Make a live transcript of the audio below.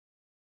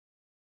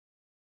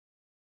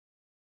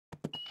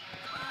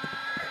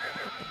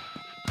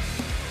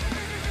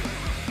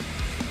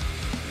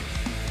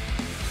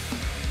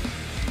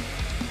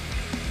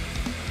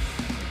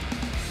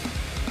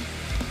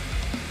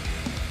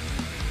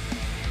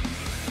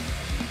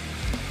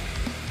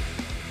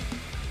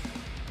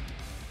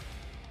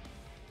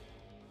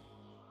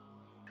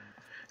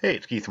Hey,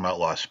 it's Keith from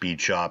Outlaw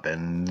Speed Shop,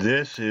 and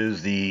this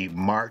is the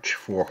March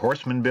 4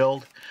 Horseman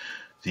build.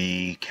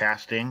 The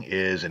casting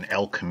is an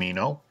El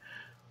Camino,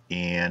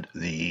 and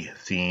the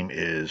theme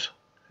is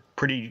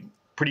pretty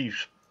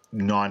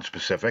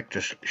non-specific,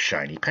 just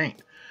shiny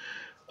paint.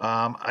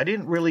 I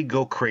didn't really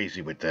go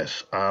crazy with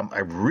this.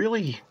 I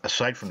really,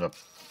 aside from the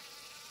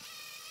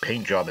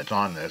paint job that's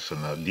on this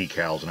and the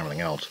decals and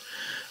everything else,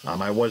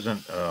 I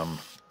wasn't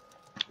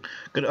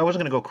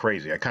gonna go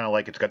crazy. I kind of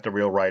like it's got the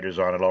real riders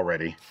on it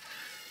already.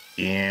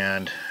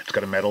 And it's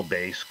got a metal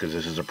base because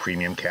this is a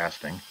premium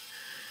casting.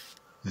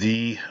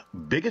 The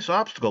biggest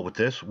obstacle with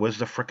this was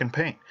the frickin'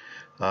 paint.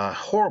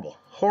 Horrible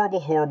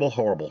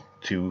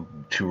to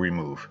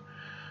remove.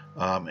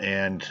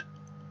 And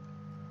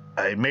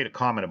I made a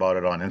comment about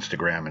it on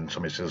Instagram, and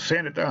somebody says,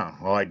 sand it down.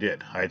 Well, I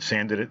did. I had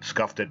sanded it,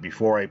 scuffed it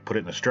before I put it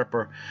in the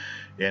stripper,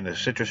 and the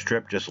citrus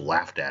strip just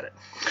laughed at it.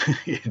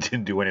 It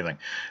didn't do anything.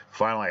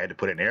 Finally, I had to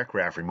put it in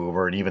aircraft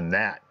remover, and even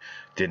that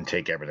didn't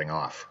take everything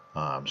off.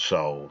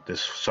 So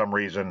this, for some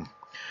reason,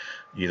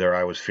 either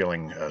I was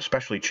feeling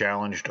especially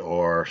challenged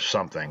or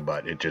something,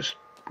 but it just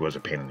was a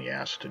pain in the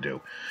ass to do.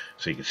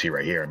 So you can see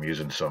right here, I'm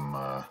using some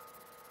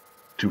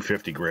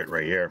 250 grit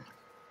right here,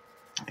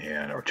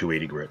 or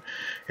 280 grit,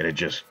 and it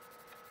just,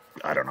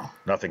 I don't know,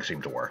 nothing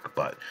seemed to work.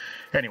 But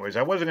anyways,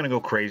 I wasn't going to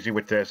go crazy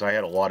with this. I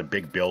had a lot of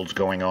big builds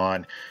going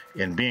on,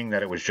 and being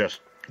that it was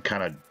just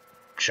kind of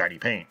shiny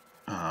paint,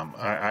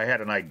 I had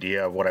an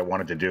idea of what I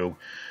wanted to do,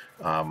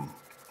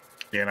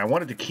 and I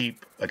wanted to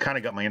keep, I kind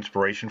of got my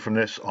inspiration from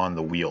this on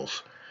the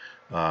wheels,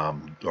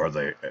 or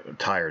the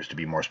tires to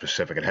be more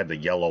specific. It had the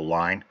yellow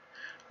line.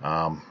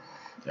 I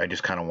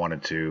just kind of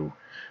wanted to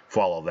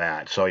follow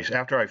that. So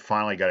after I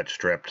finally got it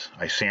stripped,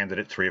 I sanded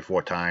it 3 or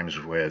 4 times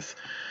with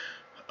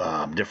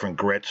different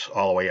grits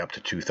all the way up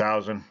to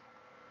 2000,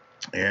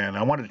 and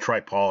I wanted to try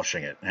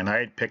polishing it. And I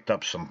had picked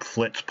up some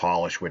Flitz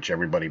polish, which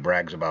everybody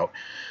brags about,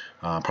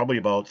 probably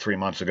about 3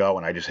 months ago,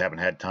 and I just haven't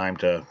had time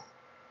to,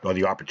 or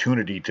the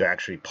opportunity to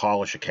actually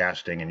polish a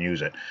casting and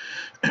use it.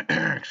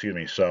 Excuse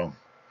me. So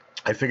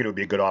I figured it would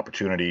be a good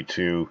opportunity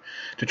to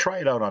try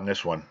it out on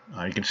this one.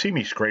 You can see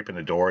me scraping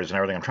the doors and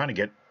everything.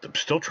 I'm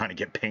still trying to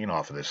get paint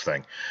off of this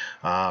thing.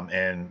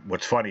 And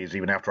what's funny is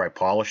even after I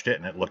polished it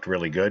and it looked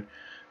really good,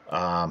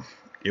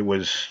 it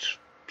was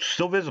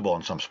still visible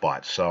in some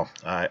spots. So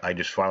I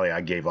just finally, I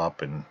gave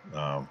up, and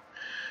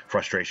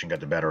frustration got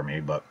the better of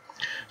me. But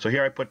so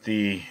here I put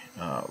the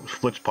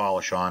Flitz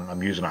polish on.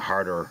 I'm using a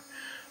harder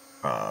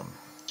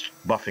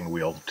buffing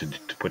wheel to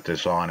put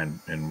this on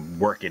and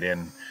work it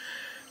in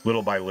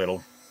little by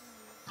little,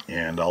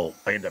 and I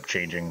end up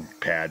changing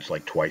pads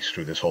like twice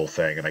through this whole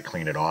thing, and I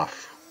clean it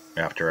off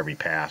after every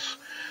pass.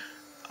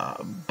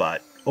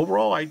 But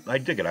overall, I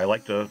dig it. I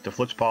like the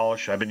Flitz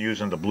polish. I've been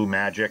using the Blue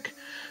Magic.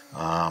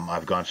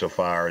 I've gone so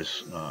far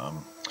as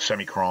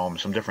semi-chrome,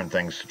 some different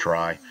things to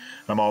try.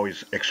 I'm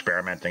always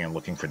experimenting and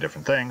looking for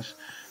different things.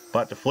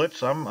 But the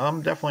Flitz,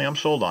 I'm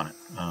sold on it.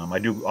 I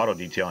do auto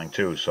detailing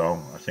too,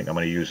 so I think I'm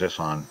going to use this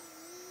on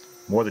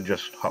more than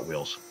just Hot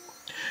Wheels.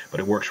 But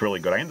it works really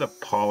good. I end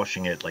up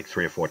polishing it like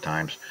 3 or 4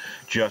 times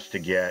just to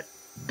get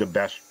the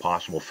best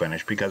possible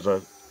finish, because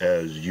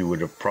as you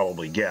would have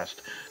probably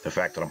guessed, the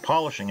fact that I'm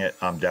polishing it,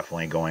 I'm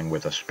definitely going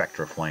with a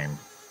Spectra Flame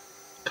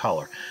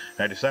color.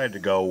 And I decided to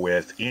go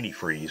with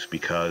antifreeze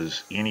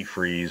because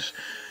antifreeze,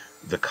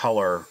 the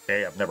color,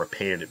 A, I've never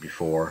painted it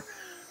before.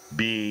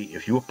 B,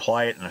 if you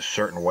apply it in a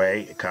certain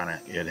way,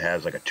 it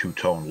has like a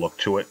two-tone look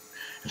to it.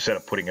 Instead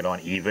of putting it on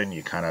even,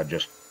 you kind of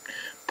just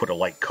put a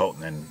light coat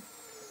and then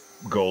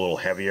go a little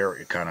heavier.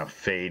 It kind of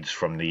fades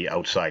from the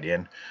outside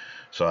in.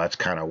 So that's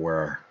kind of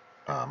where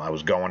I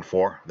was going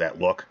for, that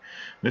look.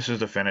 This is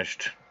the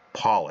finished,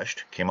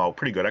 polished. Came out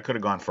pretty good. I could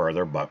have gone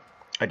further, but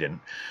I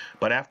didn't.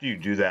 But after you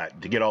do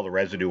that, to get all the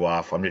residue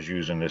off, I'm just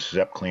using this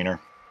Zep cleaner.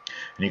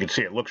 And you can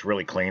see it looks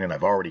really clean, and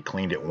I've already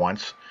cleaned it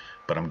once.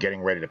 But I'm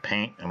getting ready to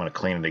paint. I'm going to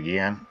clean it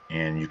again,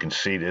 and you can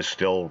see there's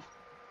still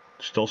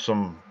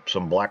some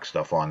black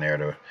stuff on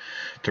there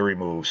to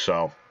remove.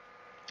 So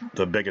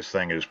the biggest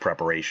thing is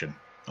preparation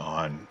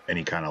on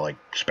any kind of like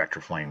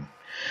Spectra Flame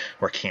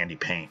or candy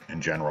paint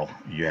in general.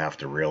 You have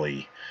to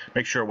really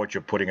make sure what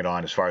you're putting it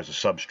on as far as the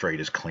substrate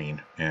is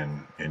clean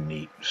and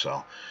neat.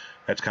 So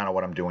that's kind of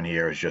what I'm doing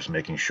here, is just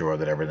making sure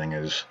that everything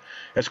is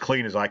as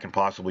clean as I can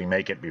possibly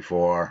make it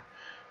before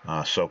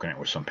soaking it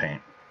with some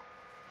paint.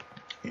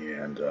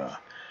 And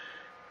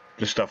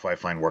this stuff I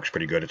find works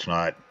pretty good. It's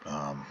not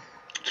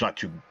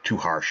too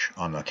harsh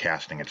on the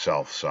casting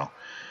itself, so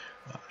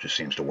it just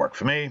seems to work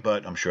for me.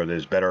 But I'm sure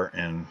there's better,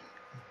 and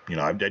you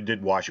know, I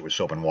did wash it with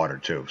soap and water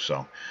too,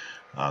 so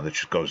that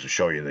just goes to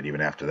show you that even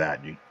after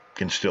that, you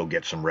can still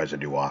get some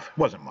residue off. It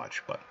wasn't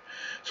much, but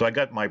so I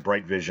got my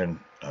Bright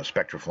Vision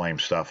Spectra Flame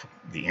stuff,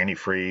 the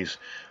antifreeze.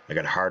 I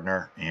got a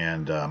hardener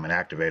and an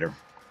activator,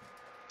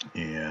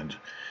 and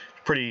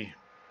pretty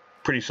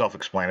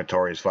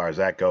self-explanatory as far as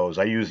that goes.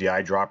 I use the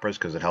eyedroppers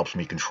because it helps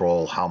me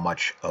control how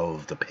much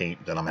of the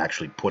paint that I'm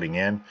actually putting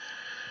in.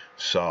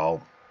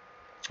 So,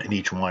 and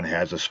each one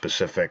has a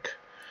specific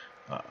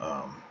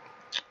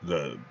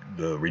the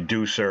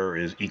reducer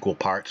is equal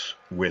parts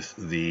with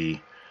the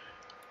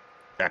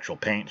actual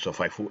paint. So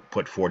if I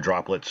put 4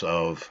 droplets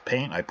of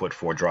paint, I put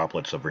 4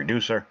 droplets of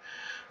reducer.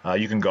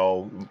 You can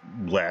go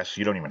less.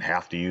 You don't even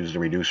have to use the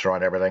reducer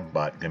on everything,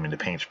 but I mean the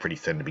paint's pretty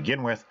thin to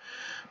begin with.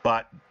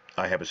 But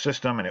I have a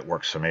system and it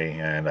works for me,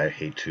 and I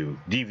hate to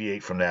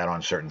deviate from that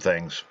on certain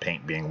things,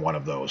 paint being one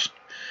of those.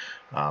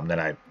 Then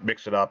I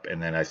mix it up,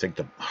 and then I think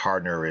the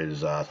hardener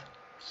is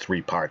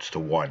 3 parts to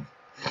 1.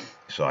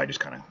 So I just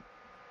kind of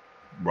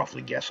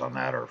roughly guess on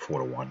that, or 4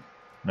 to 1.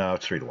 No,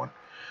 it's 3 to 1.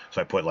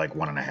 So I put like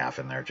 1.5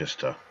 in there just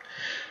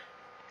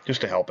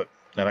to help it.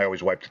 And I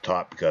always wipe the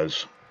top,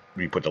 because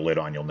when you put the lid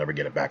on, you'll never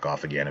get it back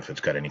off again if it's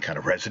got any kind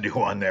of residue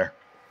on there.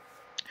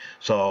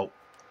 So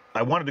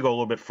I wanted to go a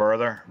little bit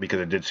further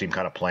because it did seem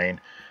kind of plain,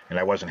 and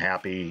I wasn't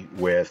happy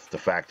with the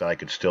fact that I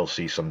could still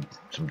see some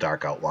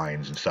dark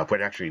outlines and stuff.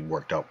 It actually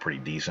worked out pretty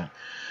decent.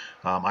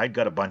 I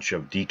got a bunch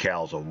of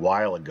decals a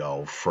while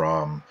ago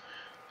from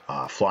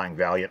Flying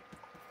Valiant.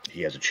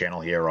 He has a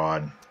channel here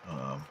on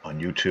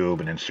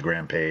YouTube, an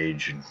Instagram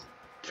page, and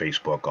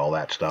Facebook, all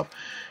that stuff.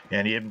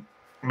 And he had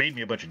made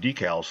me a bunch of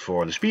decals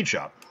for the speed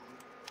shop.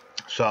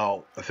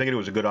 So I figured it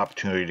was a good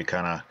opportunity to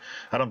kind of,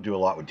 I don't do a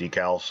lot with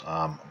decals.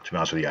 To be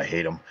honest with you, I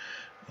hate them.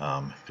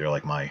 They're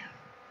like my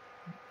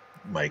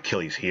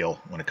Achilles heel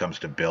when it comes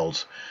to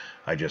builds.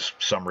 I just,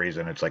 for some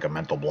reason, it's like a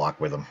mental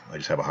block with them. I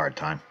just have a hard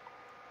time.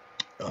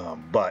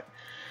 But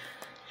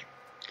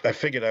I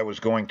figured I was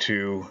going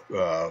to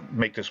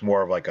make this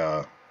more of like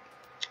a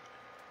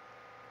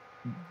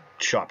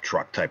shop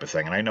truck type of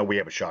thing. And I know we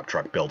have a shop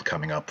truck build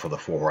coming up for the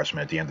Four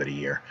Horsemen at the end of the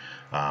year.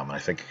 And I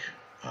think...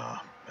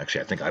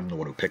 actually, I think I'm the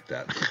one who picked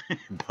that.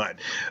 But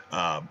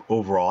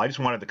overall, I just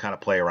wanted to kind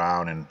of play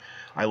around, and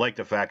I like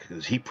the fact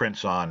because he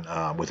prints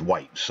on with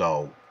white,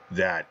 so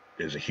that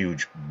is a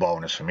huge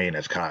bonus for me, and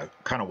that's kind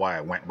of why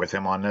I went with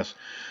him on this.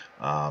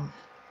 The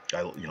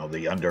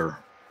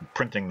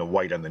printing the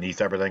white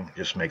underneath everything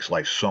just makes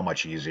life so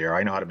much easier.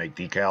 I know how to make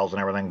decals and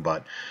everything,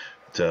 but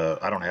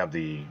I don't have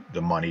the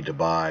money to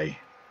buy.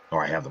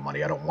 Or I have the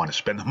money. I don't want to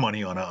spend the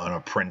money on a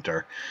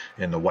printer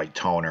and the white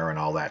toner and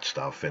all that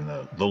stuff, and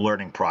the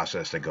learning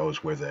process that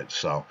goes with it.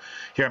 So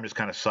here I'm just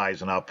kind of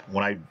sizing up.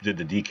 When I did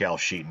the decal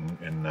sheet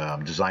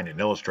and designed it in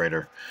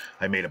Illustrator,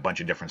 I made a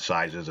bunch of different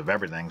sizes of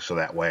everything, so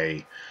that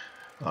way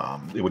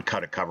it would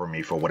cover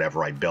me for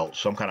whatever I built.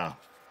 So I'm kind of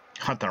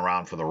hunting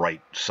around for the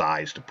right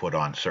size to put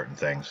on certain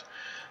things.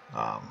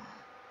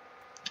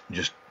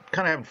 Just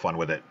kind of having fun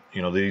with it.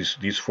 You know,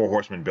 these Four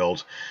Horsemen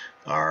builds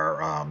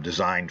are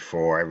designed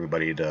for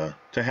everybody to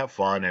have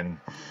fun, and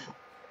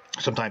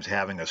sometimes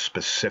having a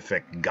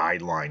specific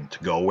guideline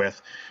to go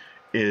with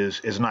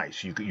is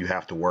nice. You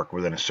have to work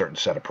within a certain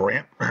set of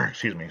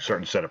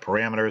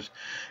parameters,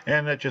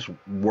 and that just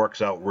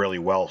works out really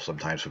well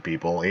sometimes for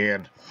people.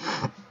 And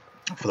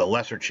for the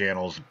lesser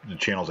channels, the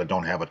channels that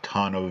don't have a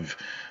ton of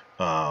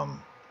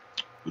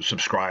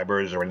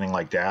subscribers or anything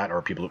like that,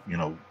 or people, you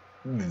know,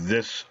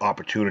 this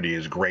opportunity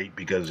is great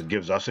because it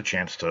gives us a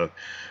chance to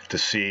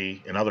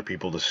see, and other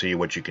people to see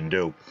what you can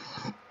do.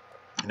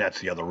 And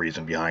that's the other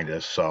reason behind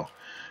this. So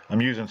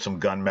I'm using some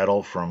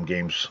gunmetal from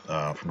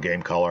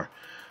Game Color,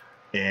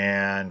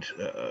 and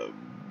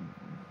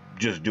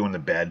just doing the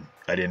bed.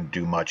 I didn't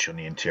do much on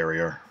the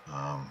interior.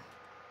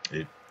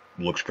 It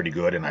looks pretty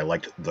good, and I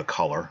liked the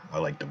color. I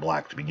liked the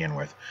black to begin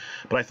with,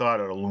 but I thought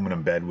an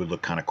aluminum bed would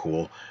look kind of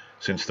cool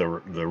since the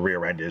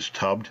rear end is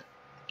tubbed,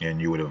 and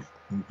you would have,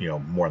 you know,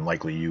 more than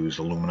likely used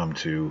aluminum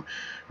to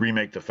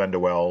remake the fender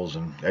wells,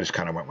 and I just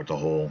kind of went with the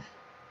whole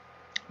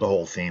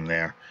theme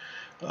there.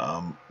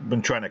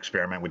 Been trying to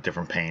experiment with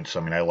different paints.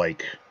 I mean, I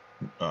like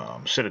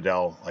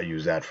Citadel. I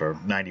use that for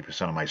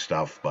 90% of my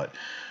stuff, but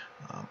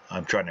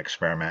I'm trying to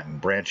experiment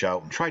and branch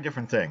out and try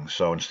different things.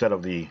 So instead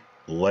of the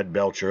lead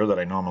belcher that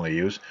I normally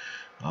use,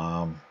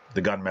 the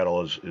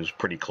gunmetal is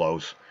pretty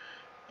close,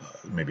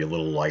 maybe a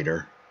little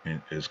lighter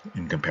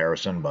in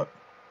comparison, but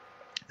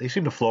they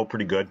seem to flow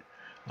pretty good.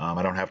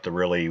 I don't have to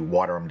really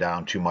water them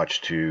down too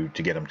much to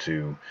get them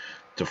to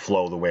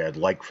flow the way I'd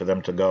like for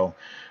them to go.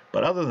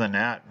 But other than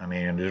that, I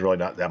mean, there's really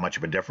not that much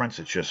of a difference.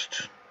 It's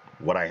just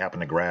what I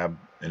happen to grab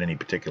at any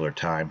particular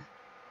time.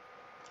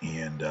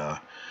 And,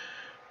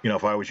 you know,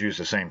 if I always use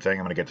the same thing,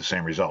 I'm going to get the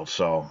same results.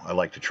 So I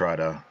like to try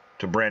to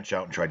branch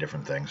out and try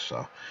different things.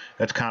 So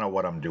that's kind of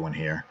what I'm doing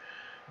here.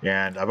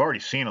 And I've already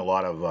seen a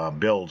lot of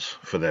builds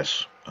for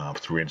this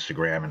through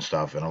Instagram and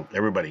stuff, and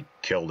everybody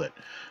killed it.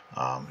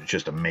 It's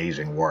just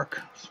amazing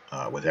work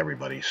with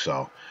everybody.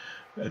 So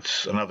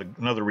it's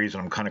another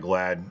reason I'm kind of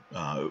glad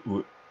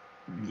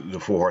the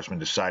Four Horsemen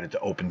decided to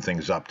open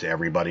things up to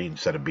everybody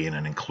instead of being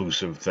an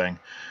inclusive thing.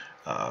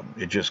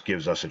 It just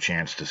gives us a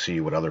chance to see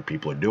what other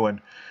people are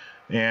doing,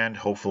 and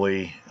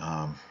hopefully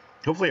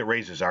it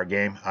raises our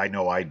game. I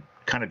know I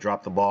kind of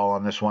dropped the ball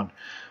on this one.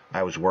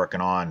 I was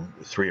working on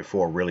 3 or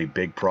 4 really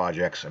big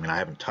projects. I mean, I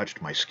haven't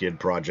touched my skid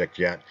project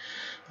yet.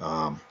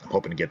 I'm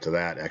hoping to get to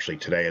that actually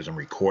today as I'm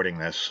recording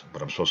this,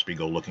 but I'm supposed to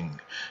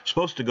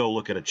go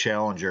look at a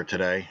Challenger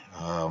today.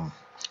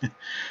 I'm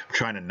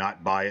trying to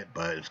not buy it,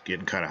 but it's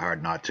getting kind of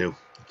hard not to.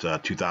 It's a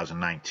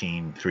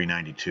 2019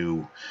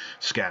 392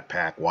 Scat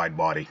Pack wide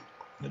body,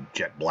 the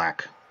jet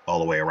black all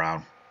the way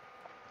around.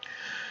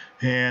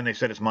 And they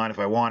said it's mine if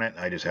I want it.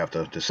 I just have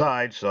to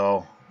decide.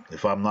 So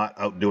if I'm not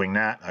out doing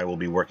that, I will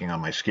be working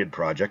on my skid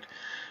project.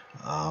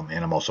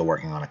 And I'm also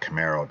working on a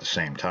Camaro at the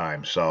same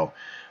time. So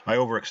I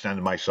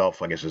overextended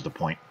myself, I guess is the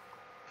point.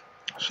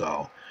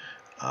 So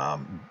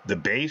the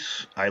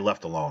base I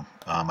left alone.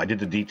 I did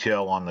the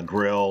detail on the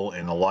grill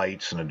and the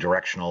lights and the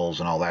directionals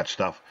and all that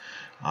stuff.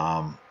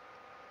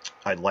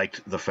 I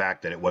liked the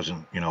fact that it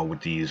wasn't, you know,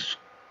 with these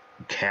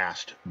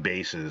cast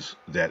bases,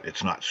 that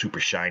it's not super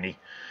shiny.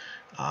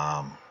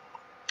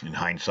 In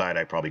hindsight,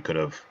 I probably could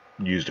have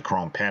used a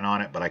chrome pen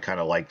on it, but I kind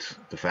of liked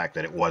the fact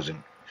that it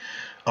wasn't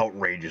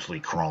outrageously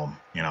chrome,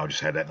 you know,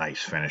 just had that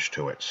nice finish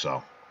to it.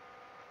 So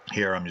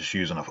here I'm just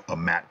using a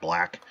matte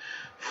black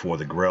for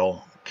the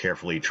grill,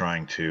 carefully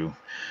trying to...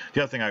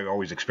 The other thing I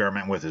always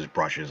experiment with is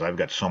brushes. I've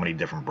got so many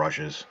different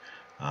brushes.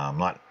 I'm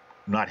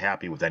not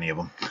happy with any of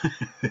them.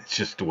 It's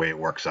just the way it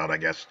works out, I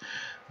guess.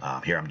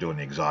 Here I'm doing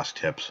the exhaust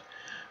tips.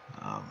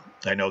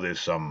 I know there's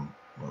some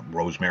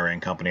Rosemary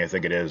and Company, I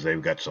think it is.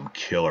 They've got some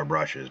killer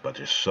brushes, but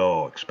they're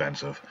so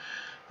expensive.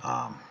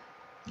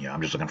 You know,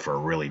 I'm just looking for a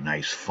really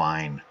nice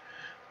fine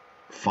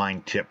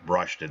tip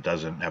brush that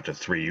doesn't, after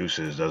 3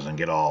 uses, doesn't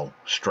get all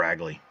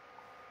straggly.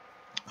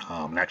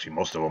 And actually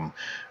most of them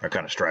are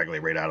kind of straggly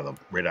right out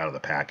of the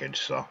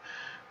package, so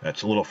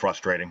that's a little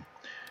frustrating.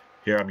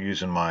 Here I'm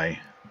using my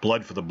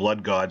Blood for the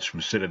Blood Gods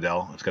from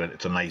Citadel.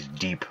 It's a nice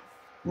deep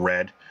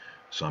red,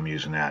 so I'm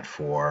using that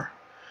for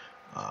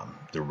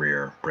the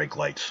rear brake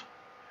lights.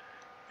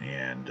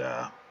 And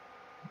I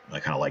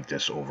kind of like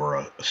this over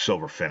a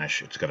silver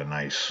finish. It's got a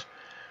nice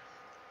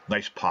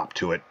pop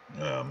to it.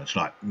 It's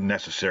not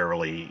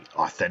necessarily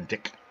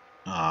authentic,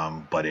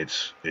 but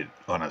it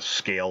on a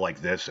scale like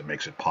this, it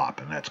makes it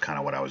pop, and that's kind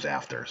of what I was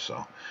after.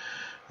 So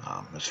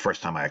it's the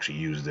first time I actually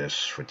used this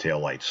for tail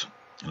lights,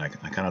 and I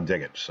kind of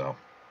dig it. So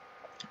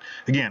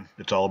again,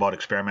 it's all about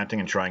experimenting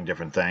and trying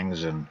different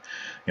things. And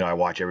you know, I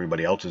watch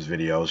everybody else's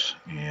videos,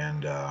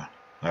 and I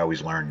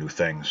always learn new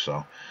things.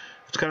 So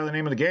it's kind of the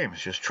name of the game.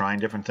 It's just trying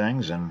different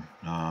things, and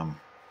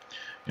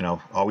you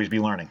know, always be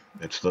learning.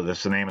 That's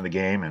the name of the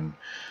game, and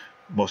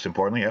most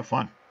importantly, have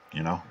fun.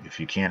 You know, if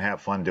you can't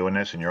have fun doing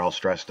this and you're all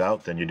stressed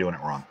out, then you're doing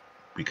it wrong.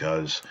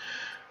 Because,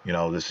 you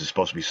know, this is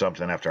supposed to be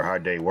something after a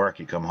hard day of work.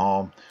 You come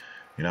home,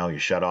 you know, you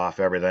shut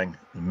off everything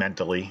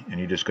mentally, and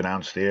you just go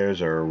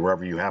downstairs or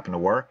wherever you happen to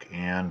work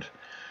and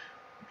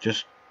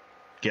just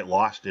get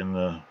lost in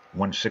the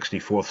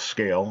 1/64th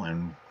scale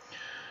and,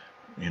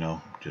 you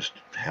know, just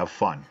have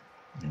fun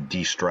and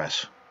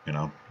de-stress. You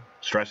know,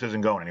 stress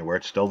isn't going anywhere.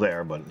 It's still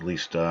there, but at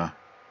least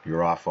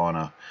you're off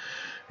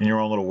in your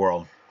own little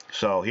world.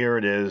 So here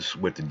it is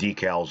with the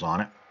decals on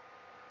it.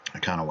 I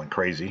kind of went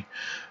crazy.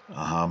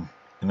 Now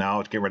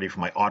let's get ready for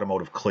my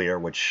automotive clear,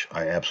 which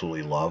I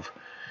absolutely love.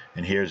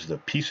 And here's the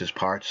pieces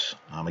parts.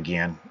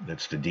 Again,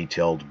 that's the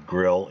detailed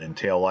grill and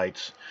tail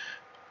lights,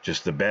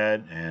 just the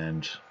bed,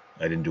 and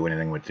I didn't do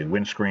anything with the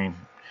windscreen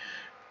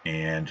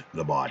and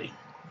the body.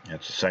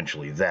 That's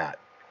essentially that.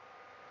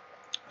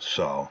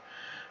 So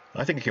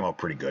I think it came out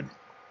pretty good.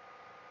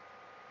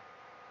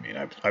 I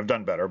mean, I've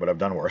done better, but I've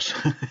done worse.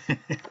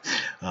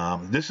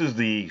 This is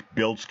the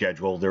build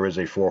schedule. There is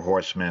a Four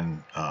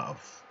Horsemen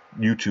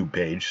YouTube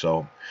page,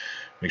 so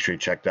make sure you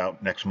check that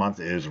out. Next month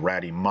is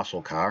Ratty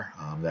Muscle Car.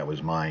 That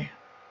was one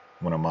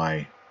of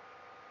my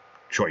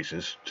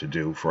choices to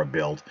do for a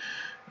build,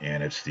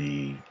 and it's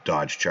the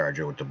Dodge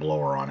Charger with the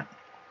blower on it.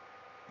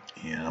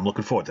 And I'm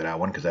looking forward to that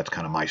one because that's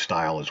kind of my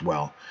style as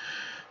well.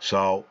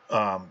 So,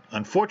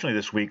 unfortunately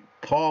this week,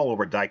 Paul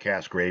over at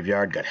Diecast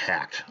Graveyard got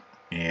hacked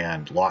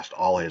and lost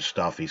all his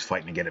stuff. He's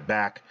fighting to get it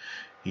back.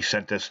 He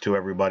sent this to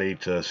everybody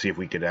to see if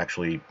we could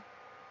actually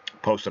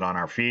post it on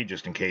our feed,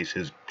 just in case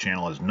his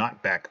channel is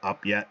not back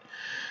up yet.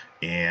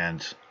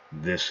 And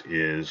this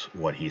is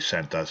what he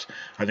sent us.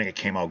 I think it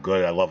came out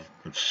good. I love,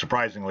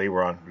 surprisingly,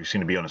 we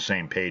seem to be on the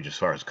same page as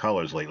far as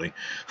colors lately.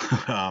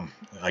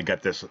 I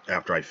got this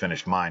after I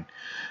finished mine.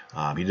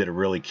 He did a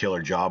really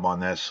killer job on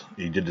this.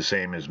 He did the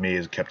same as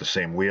me, kept the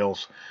same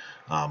wheels,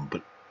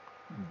 but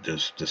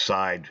just the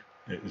side,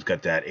 it's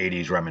got that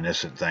 80s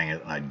reminiscent thing,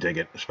 and I dig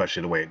it,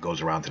 especially the way it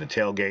goes around to the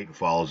tailgate and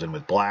follows in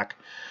with black.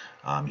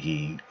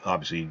 He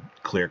obviously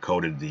clear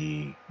coated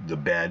the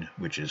bed,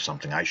 which is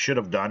something I should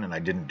have done and I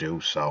didn't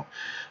do. So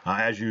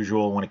as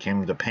usual, when it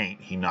came to the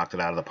paint, he knocked it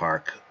out of the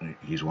park.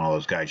 He's one of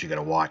those guys you got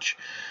to watch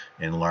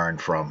and learn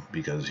from,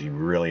 because he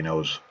really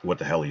knows what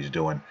the hell he's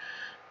doing.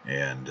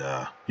 And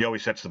he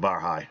always sets the bar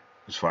high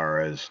as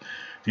far as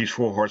these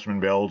Four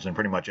Horsemen builds and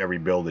pretty much every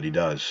build that he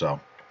does. So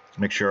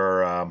make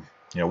sure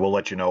you know, we'll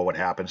let you know what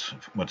happens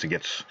once it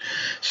gets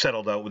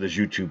settled out with his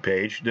YouTube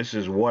page. This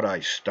is what I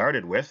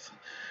started with.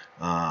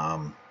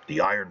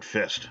 The Iron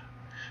Fist.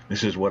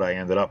 This is what I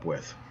ended up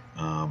with,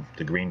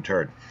 the green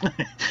turd.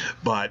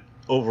 But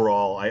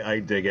overall, I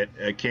dig it.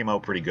 It came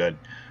out pretty good.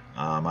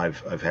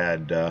 I've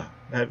had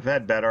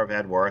better, I've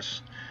had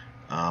worse.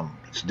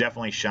 It's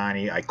definitely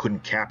shiny. I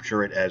couldn't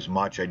capture it as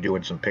much. I do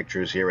in some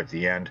pictures here at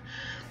the end.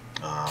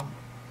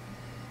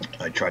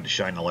 I tried to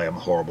shine the light. I'm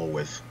horrible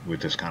with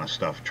this kind of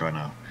stuff, trying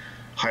to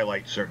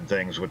highlight certain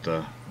things with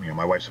the,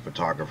 my wife's a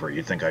photographer.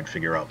 You'd think I'd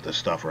figure out this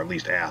stuff, or at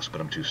least ask, but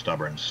I'm too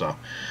stubborn. So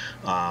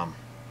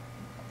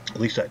at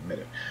least I admit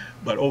it.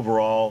 But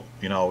overall,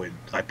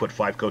 I put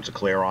 5 coats of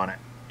clear on it.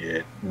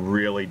 It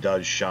really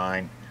does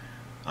shine.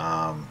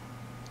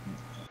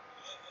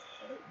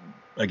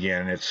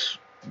 Again,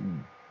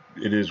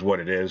 it is what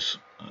it is.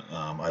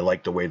 I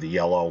like the way the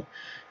yellow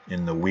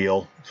in the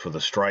wheel for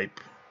the stripe,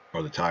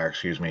 or the tire,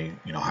 excuse me,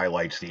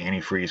 highlights the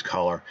antifreeze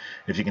color.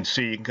 If you can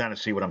see, you can kind of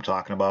see what I'm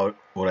talking about,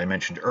 what I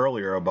mentioned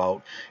earlier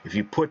about if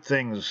you put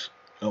things,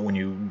 when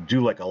you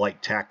do like a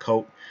light tack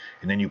coat,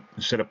 and then you,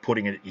 instead of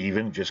putting it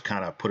even, just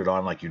kind of put it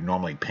on like you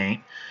normally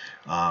paint,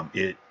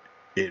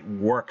 it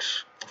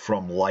works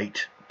from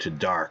light to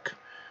dark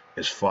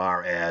as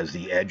far as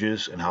the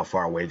edges and how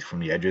far away from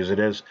the edges it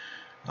is.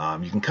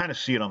 You can kind of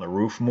see it on the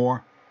roof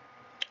more,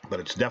 but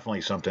it's definitely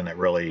something that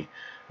really,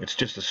 it's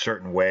just a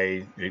certain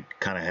way. It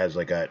kind of has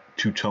like a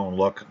two-tone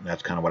look.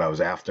 That's kind of what I was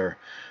after.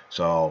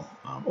 So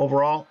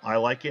overall, I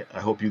like it. I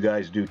hope you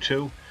guys do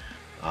too.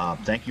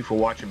 Thank you for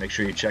watching. Make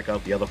sure you check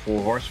out the other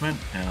 4 Horsemen,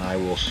 and I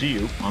will see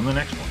you on the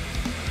next one.